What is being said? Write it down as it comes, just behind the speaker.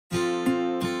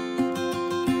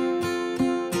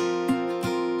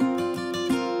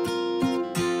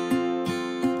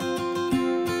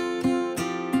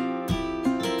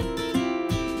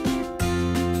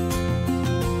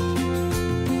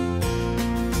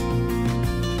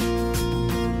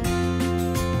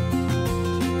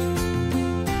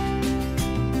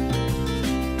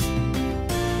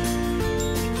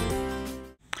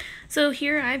So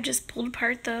here I've just pulled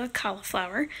apart the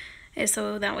cauliflower,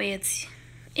 so that way it's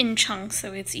in chunks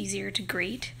so it's easier to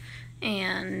grate.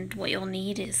 And what you'll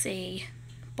need is a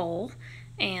bowl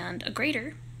and a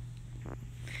grater.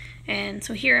 And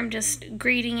so here I'm just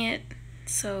grating it.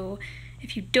 So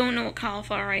if you don't know what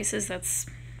cauliflower rice is, that's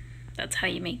how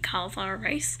you make cauliflower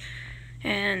rice.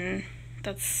 And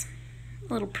that's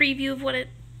a little preview of what it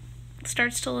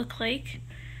starts to look like.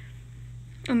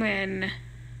 And then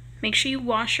make sure you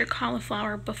wash your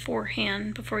cauliflower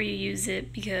beforehand before you use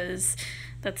it, because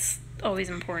that's always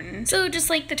important. So just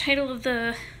like the title of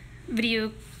the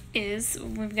video is,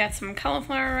 we've got some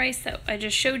cauliflower rice that I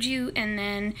just showed you, and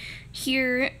then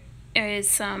here is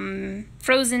some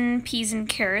frozen peas and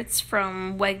carrots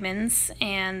from Wegmans,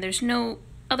 and there's no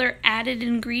other added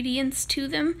ingredients to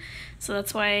them, so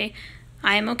that's why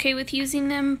I'm okay with using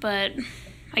them, but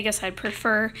I guess I'd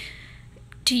prefer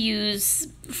to use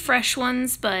fresh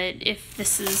ones. But if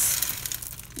this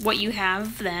is what you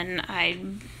have, then I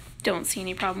don't see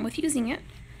any problem with using it.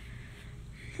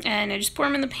 And I just pour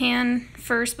them in the pan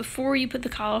first before you put the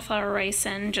cauliflower rice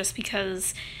in, just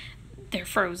because they're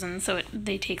frozen, so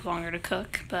they take longer to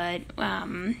cook. But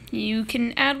you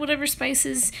can add whatever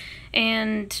spices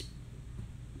and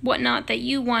whatnot that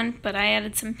you want, but I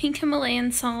added some pink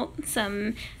Himalayan salt,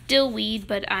 some dill weed,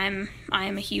 but I'm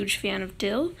a huge fan of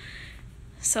dill,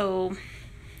 so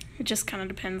it just kind of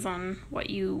depends on what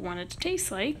you want it to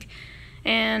taste like.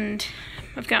 And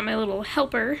I've got my little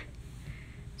helper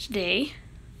today,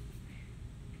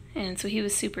 and so he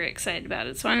was super excited about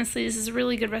it. So honestly, this is a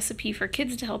really good recipe for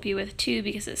kids to help you with too,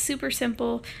 because it's super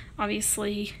simple.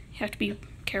 Obviously, you have to be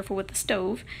careful with the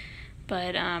stove,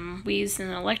 but we used an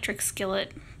electric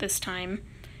skillet this time.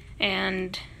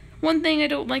 And one thing I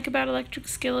don't like about electric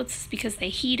skillets is because they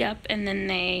heat up and then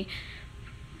they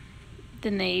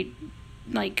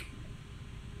like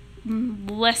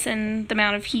lessen the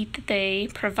amount of heat that they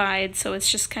provide, so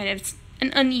it's just kind of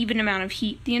an uneven amount of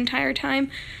heat the entire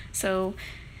time. So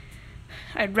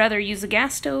I'd rather use a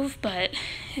gas stove, but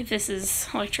if this is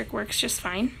electric, works just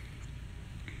fine.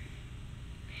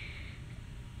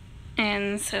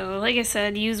 And so, like I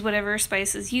said, use whatever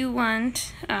spices you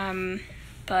want,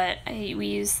 but we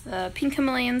use the pink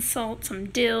Himalayan salt, some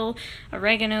dill,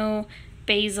 oregano,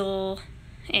 basil,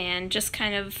 and just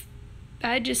kind of,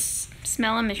 I just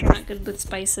smell them. If you're not good with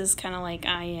spices, kind of like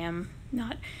I am,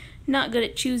 not good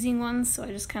at choosing ones, so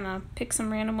I just kind of pick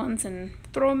some random ones and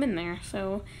throw them in there.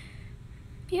 So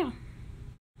yeah.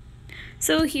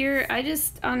 So here I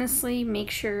just honestly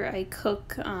make sure I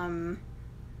cook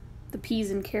the peas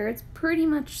and carrots pretty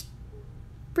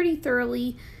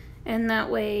thoroughly, and that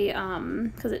way,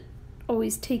 because it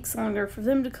always takes longer for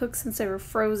them to cook since they were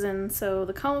frozen. So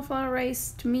the cauliflower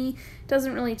rice, to me,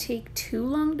 doesn't really take too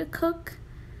long to cook,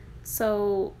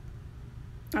 so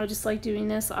I just like doing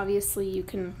this. Obviously you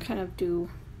can kind of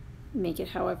make it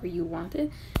however you want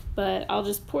it, but I'll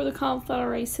just pour the cauliflower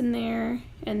rice in there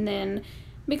and then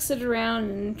mix it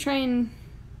around and try and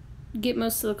get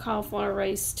most of the cauliflower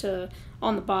rice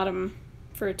on the bottom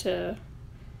for it to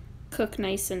cook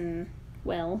nice and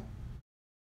well.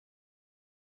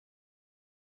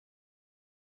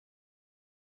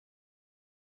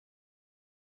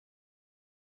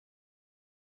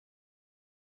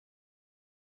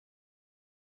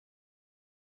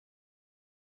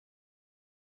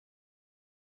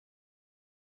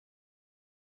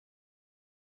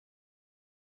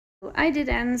 I did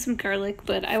add in some garlic,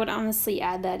 but I would honestly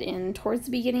add that in towards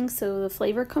the beginning so the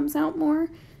flavor comes out more.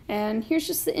 And here's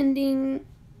just the ending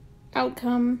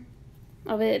outcome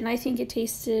of it, and I think it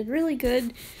tasted really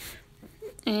good.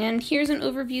 And here's an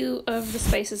overview of the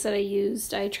spices that I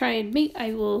used. I make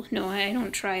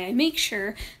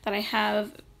sure that I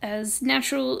have as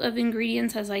natural of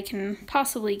ingredients as I can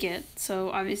possibly get.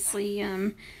 So obviously,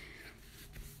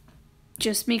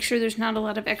 just make sure there's not a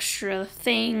lot of extra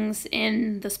things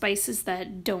in the spices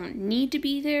that don't need to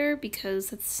be there,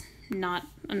 because it's not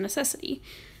a necessity.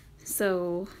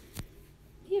 So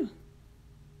yeah.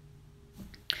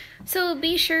 So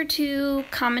be sure to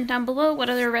comment down below what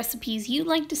other recipes you'd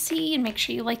like to see, and make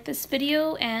sure you like this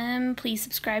video, and please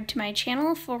subscribe to my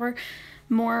channel for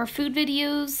more food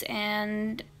videos,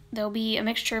 and there'll be a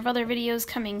mixture of other videos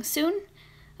coming soon.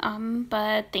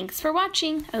 But thanks for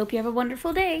watching. I hope you have a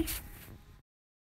wonderful day.